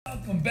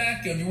Welcome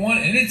back, everyone,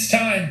 and it's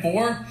time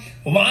for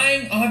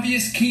Lying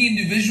Obvious Key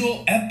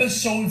Individual,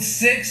 Episode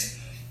 6,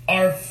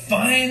 our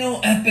final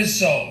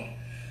episode.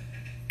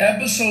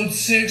 Episode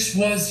 6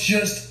 was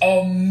just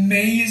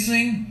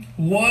amazing.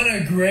 What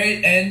a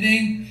great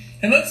ending.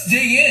 And let's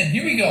dig in.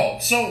 Here we go.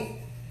 So,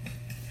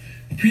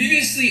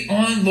 previously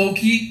on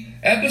Loki,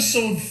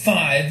 Episode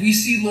 5, we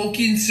see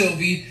Loki and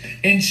Sylvie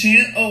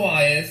enchant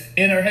Eliath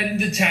and are heading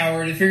to the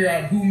tower to figure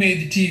out who made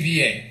the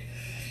TVA.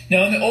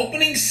 Now, in the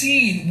opening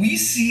scene, we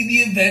see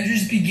the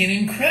Avengers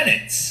beginning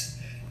credits.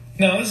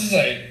 Now, this is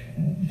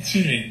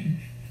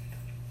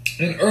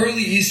an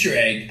early Easter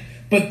egg,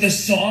 but the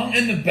song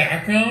in the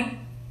background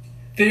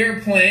they are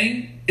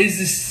playing is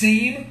the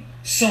same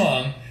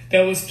song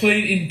that was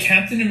played in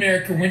Captain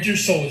America Winter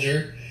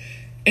Soldier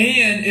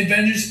and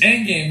Avengers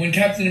Endgame when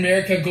Captain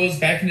America goes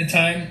back into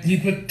time to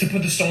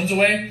put the stones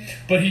away,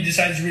 but he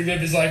decides to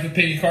relive his life with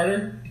Peggy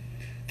Carter.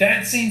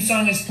 That same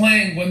song is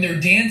playing when they're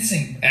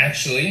dancing,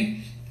 actually.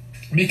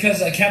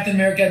 Because Captain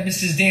America had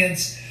missed his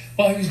dance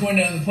while he was going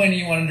down the plane and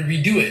he wanted to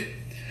redo it.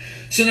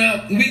 So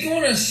now, we go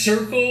on a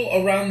circle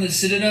around the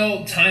Citadel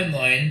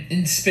timeline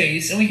in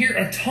space, and we hear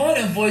a ton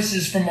of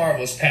voices from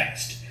Marvel's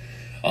past.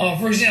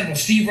 For example,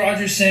 Steve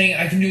Rogers saying,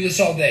 "I can do this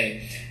all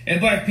day."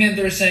 And Black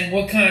Panther is saying,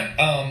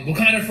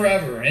 Wakanda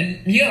forever.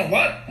 And a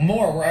lot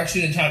more we're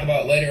actually going to talk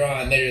about later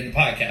in the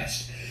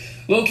podcast.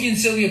 Loki and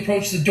Sylvie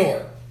approach the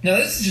door. Now,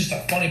 this is just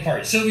a funny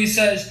part. Sylvie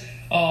says,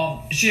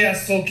 she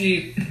asks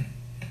Loki,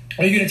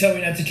 "Are you going to tell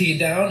me not to kick it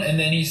down?" And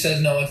then he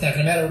says, "No, it's not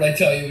going to matter what I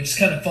tell you," which is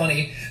kind of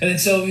funny. And then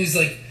Sylvie's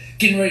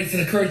getting ready for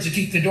the courage to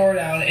kick the door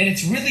down, and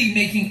it's really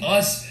making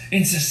us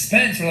in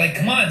suspense. We're like,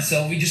 "Come on,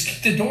 Sylvie, just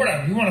kick the door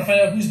down. We want to find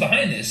out who's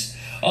behind this."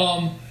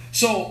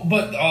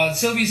 But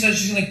Sylvie says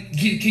she's going to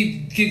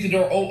keep the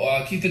door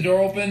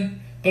open,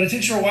 but it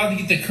takes her a while to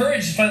get the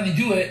courage to finally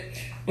do it,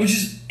 which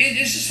is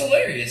it's just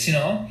hilarious,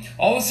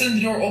 All of a sudden,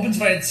 the door opens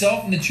by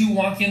itself, and the two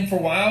walk in for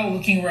a while,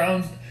 looking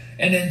around.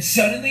 And then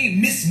suddenly,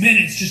 Miss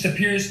Minutes just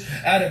appears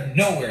out of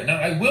nowhere.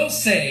 Now, I will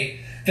say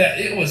that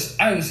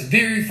I was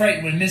very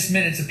frightened when Miss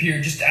Minutes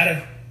appeared just out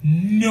of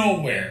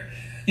nowhere.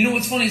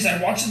 What's funny is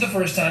I watched it the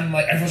first time,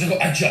 I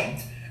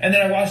jumped. And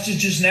then I watched it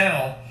just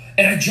now,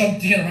 and I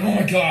jumped again. I'm like,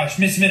 oh my gosh,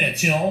 Miss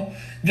Minutes,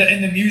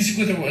 And the music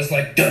with it was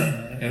like,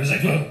 dun. It was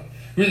like, ugh,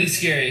 really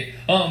scary.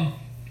 And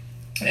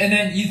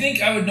then you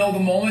think I would know the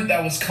moment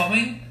that was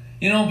coming,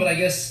 but I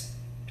guess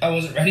I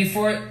wasn't ready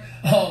for it.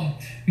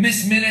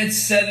 Miss Minutes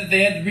said that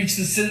they had to reach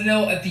the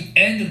Citadel at the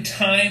end of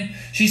time.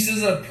 She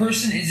says that a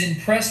person is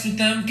impressed with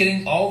them,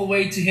 getting all the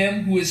way to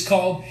him who is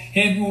called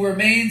Him Who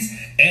Remains,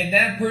 and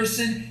that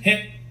person,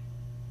 Him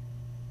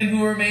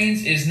Who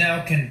Remains, is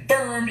now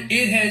confirmed.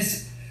 It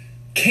has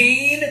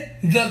Kane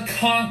the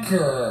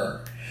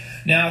Conqueror.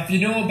 Now, if you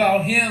know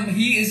about him,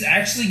 he is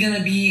actually going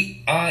to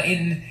be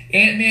in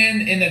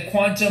Ant-Man in the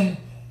Quantum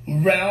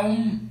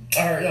Realm,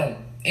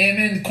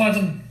 Ant-Man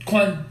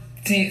Quantum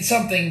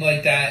something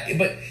like that,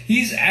 but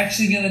he's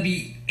actually going to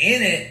be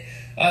in it.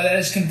 That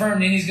is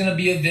confirmed, and he's going to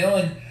be a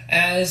villain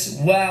as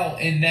well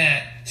in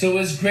that. So it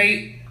was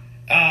great.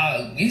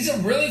 He's a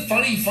really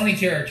funny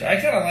character.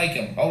 I kind of like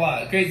him a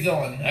lot. Great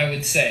villain, I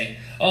would say.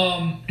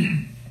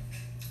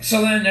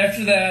 So then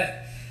after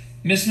that,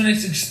 Miss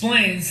Minutes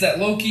explains that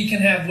Loki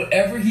can have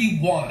whatever he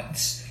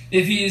wants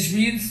if he is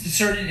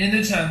reinserted in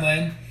the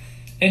timeline,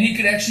 and he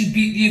could actually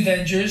beat the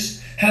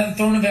Avengers, have the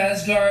Throne of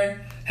Asgard,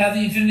 have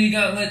the Infinity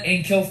Gauntlet,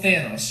 and kill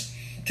Thanos.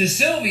 To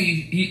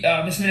Sylvie,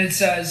 Miss Minutes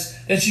says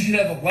that she could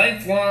have a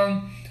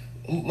lifelong,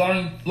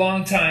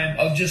 long time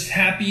of just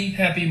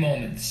happy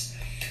moments.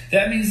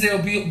 That means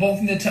they'll be both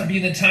be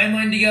in the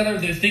timeline together.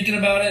 They're thinking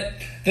about it.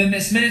 Then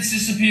Miss Minutes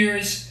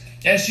disappears.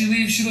 As she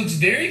leaves, she looks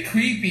very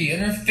creepy,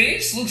 and her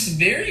face looks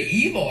very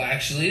evil,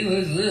 actually.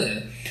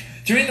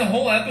 During the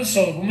whole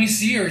episode, when we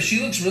see her, she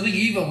looks really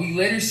evil. We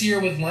later see her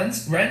with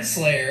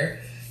Renslayer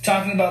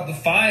talking about the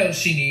files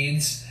she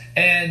needs.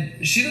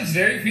 And she looks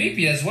very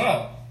creepy as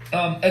well.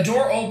 A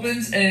door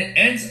opens, and it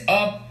ends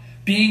up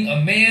being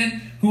a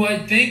man who I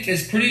think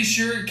is pretty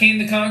sure Kane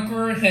the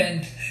Conqueror.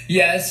 And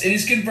yes, it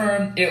is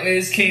confirmed, it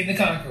is Kane the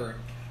Conqueror.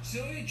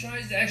 Sylvie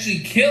tries to actually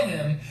kill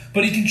him,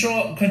 but he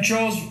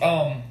controls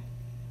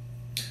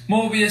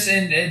Mobius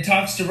and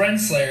talks to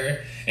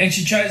Renslayer. And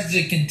she tries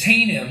to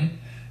contain him,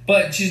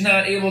 but she's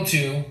not able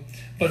to.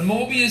 But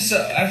Mobius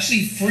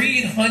actually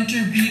freed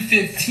Hunter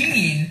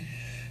B-15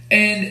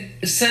 and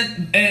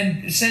sent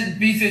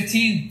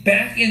B-15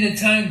 back into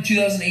time to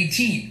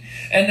 2018.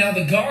 And now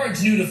the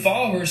guards knew to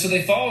follow her, so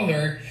they followed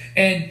her.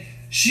 And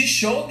she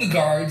showed the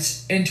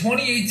guards in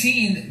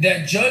 2018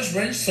 that Judge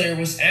Renslayer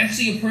was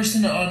actually a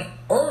person on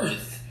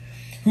Earth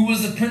who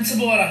was the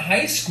principal at a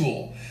high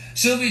school.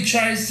 Sylvie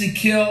tries to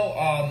kill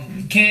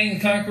Kang the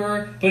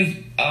Conqueror, but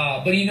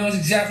he knows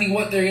exactly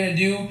what they're going to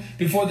do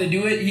before they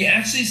do it. He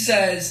actually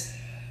says,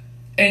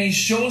 and he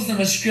shows them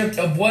a script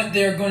of what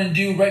they're going to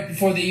do right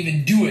before they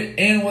even do it,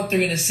 and what they're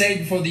going to say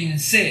before they even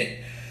say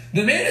it.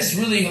 The man is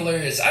really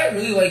hilarious. I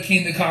really like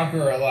King the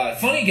Conqueror a lot.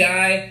 Funny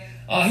guy.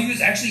 He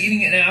was actually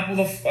eating an apple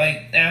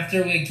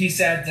after he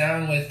sat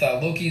down with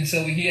Loki and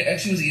Sylvie. He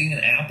actually was eating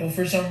an apple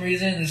for some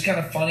reason. It was kind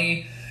of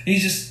funny.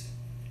 He's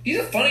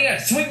a funny guy.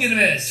 Swing and a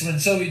miss when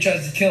Sylvie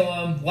tries to kill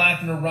him,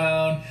 laughing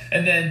around,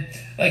 and then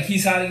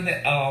he's hiding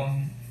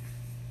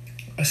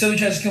Sylvie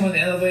tries to kill him in the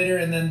elevator,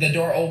 and then the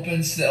door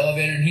opens to the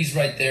elevator, and he's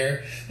right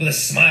there with a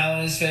smile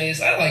on his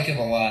face. I like him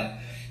a lot.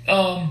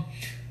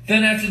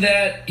 Then after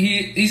that,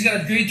 he's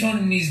got a great tone,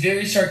 and he's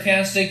very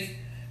sarcastic,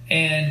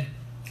 and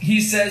he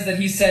says that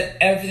he set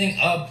everything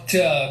up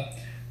to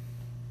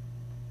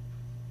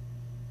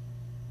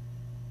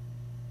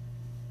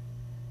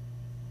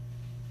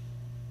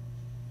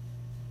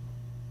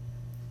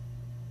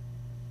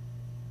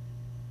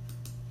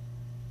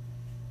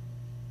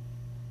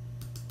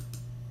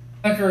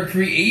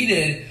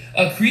created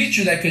a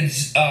creature that could,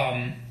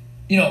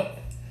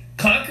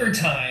 conquer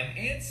time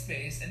and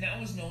space, and that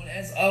was known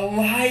as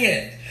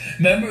Alliath.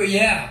 Remember,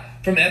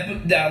 from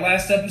that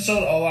last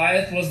episode,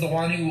 Alliath was the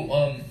one who,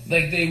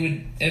 they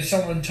would, if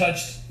someone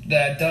touched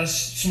that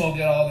dust smoke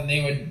at all, then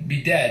they would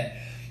be dead.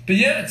 But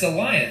it's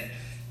Alliath.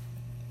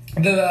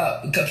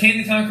 Kang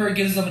the Conqueror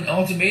gives them an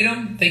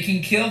ultimatum. They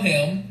can kill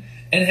him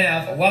and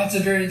have lots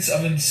of variants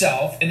of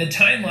himself, and the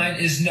timeline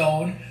is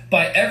known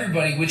by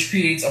everybody, which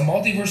creates a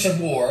multiverse of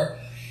war,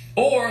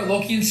 or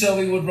Loki and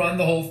Sylvie would run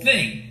the whole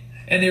thing,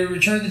 and they would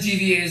return the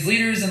TVA as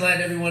leaders and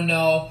let everyone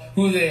know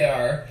who they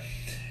are.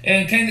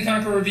 And Kang the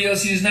Conqueror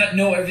reveals he does not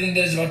know everything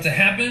that is about to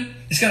happen.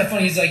 It's kind of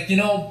funny. He's like,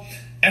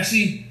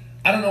 actually,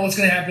 I don't know what's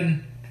going to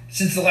happen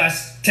since the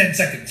last 10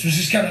 seconds, which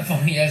is kind of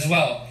funny as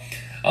well.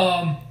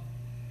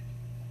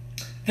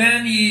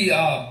 Then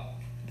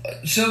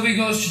Sylvie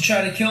goes to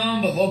try to kill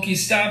him, but Loki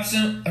stops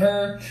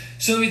her.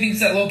 Sylvie thinks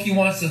that Loki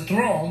wants the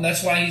throne.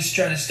 That's why he's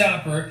trying to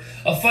stop her.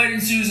 A fight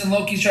ensues, and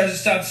Loki tries to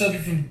stop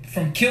Sylvie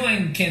from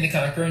killing Kang the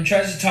Conqueror and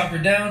tries to talk her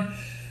down.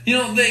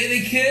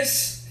 They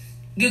kiss.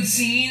 Good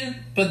scene.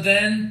 But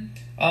then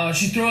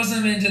she throws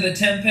him into the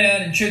temp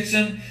pad and tricks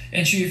him,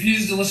 and she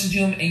refuses to listen to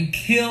him and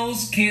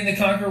kills Kang the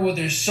Conqueror with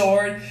her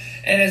sword.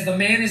 And as the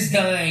man is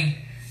dying,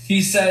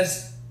 he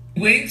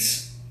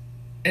winks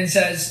and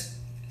says,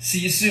 "See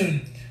you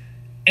soon."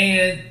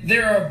 And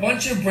there are a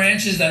bunch of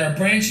branches that are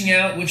branching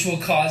out, which will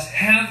cause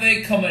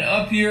havoc coming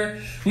up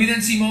here. We then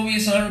see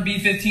Mobius on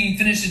B-15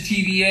 finish the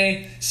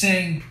TVA,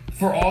 saying,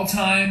 "For all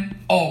time,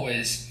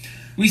 always."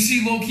 We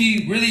see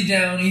Loki really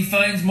down. He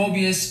finds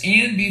Mobius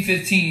and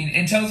B-15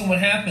 and tells them what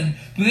happened,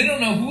 but they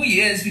don't know who he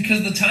is because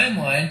of the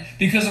timeline,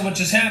 because of what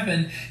just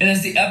happened. And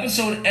as the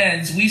episode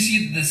ends, we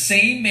see the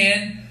same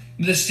man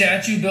with a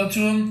statue built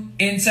to him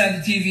inside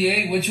the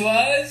TVA, which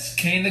was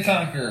Kang the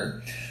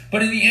Conqueror.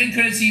 But in the end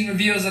credit scene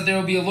reveals that there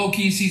will be a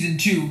Loki season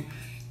 2.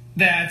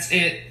 That's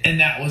it, and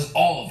that was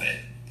all of it.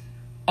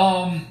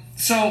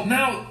 So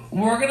now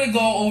we're going to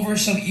go over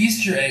some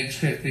Easter eggs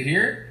quickly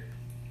here.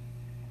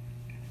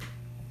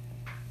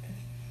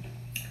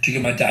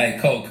 Drinking my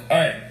Diet Coke.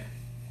 Alright,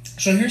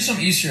 so here's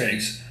some Easter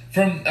eggs.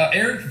 From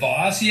Eric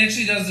Voss. He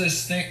actually does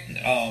this thing,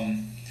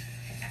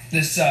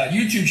 this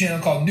YouTube channel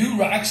called New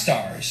Rock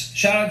Stars.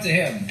 Shout out to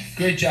him.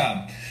 Great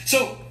job.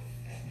 So,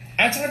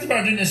 I talked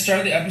about during the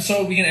start of the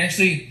episode, we can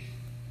actually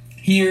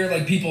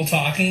hear people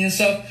talking and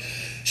stuff.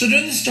 So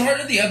during the start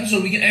of the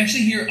episode, we can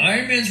actually hear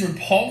Iron Man's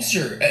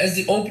repulsor as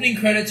the opening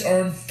credits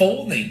are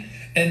unfolding.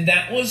 And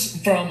that was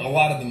from a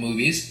lot of the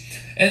movies.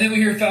 And then we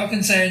hear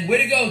Falcon saying, "Way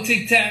to go,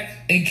 Tic Tac,"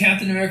 in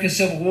Captain America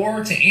Civil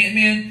War to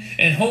Ant-Man.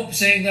 And Hope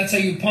saying, "That's how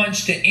you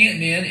punch," to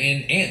Ant-Man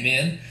in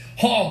Ant-Man.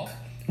 Hulk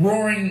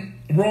roaring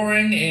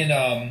in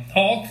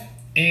Hulk,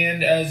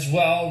 and as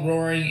well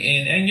roaring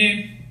in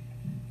Endgame.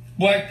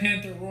 Black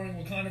Panther roaring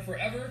Wakanda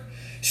Forever.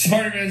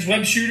 Spider-Man's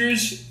web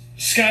shooters.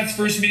 Scott's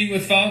first meeting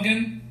with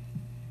Falcon.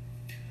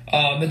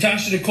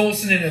 Natasha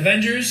Coulson in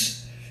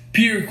Avengers.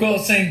 Peter Quill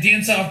saying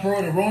 "Dance Off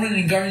Bro" to Ronan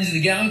in Guardians of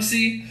the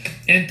Galaxy.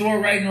 And Thor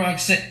Ragnarok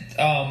saying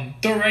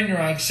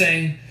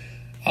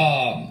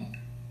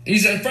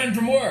he's a friend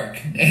from work.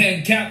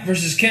 And Cap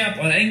versus Cap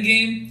on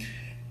Endgame.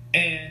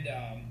 And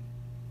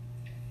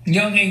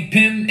young Hank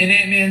Pym and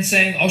Ant-Man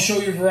saying, "I'll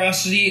show your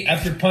veracity,"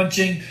 after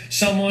punching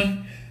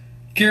someone.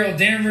 Carol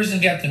Danvers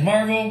and Captain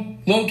Marvel,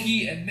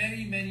 Loki, and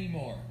many, many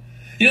more.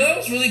 That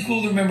was really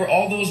cool to remember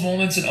all those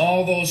moments and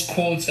all those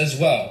quotes as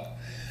well.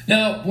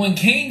 Now, when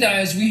Kang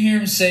dies, we hear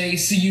him say,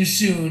 "See you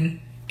soon,"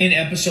 in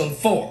episode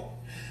 4.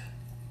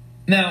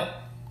 Now,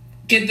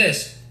 get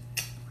this.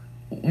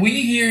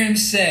 We hear him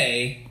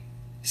say,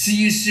 "See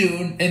you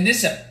soon," in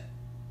this episode.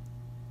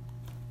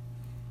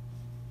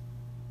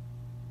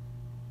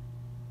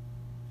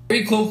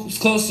 Very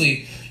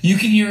closely, you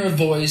can hear a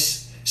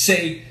voice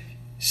say,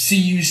 "See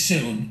you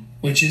soon,"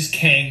 which is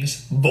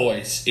Kang's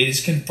voice. It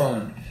is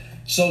confirmed.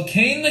 So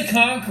Kang the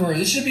Conqueror,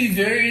 this should be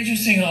very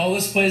interesting how all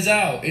this plays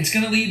out. It's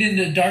going to lead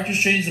into Doctor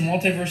Strange, the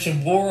Multiverse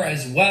of War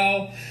as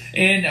well,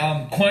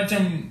 and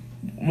Quantum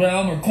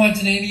Realm or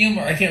Quantinanium,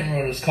 or I can't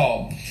remember what it's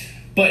called.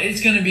 But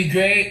it's going to be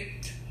great.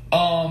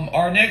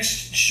 Our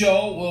next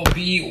show will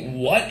be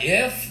What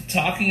If,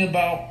 talking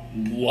about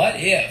what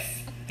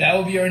if. That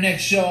will be our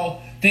next show.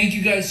 Thank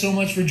you guys so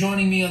much for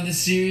joining me on this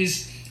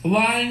series.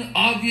 Lying,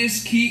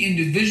 obvious, key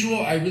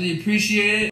individual. I really appreciate it.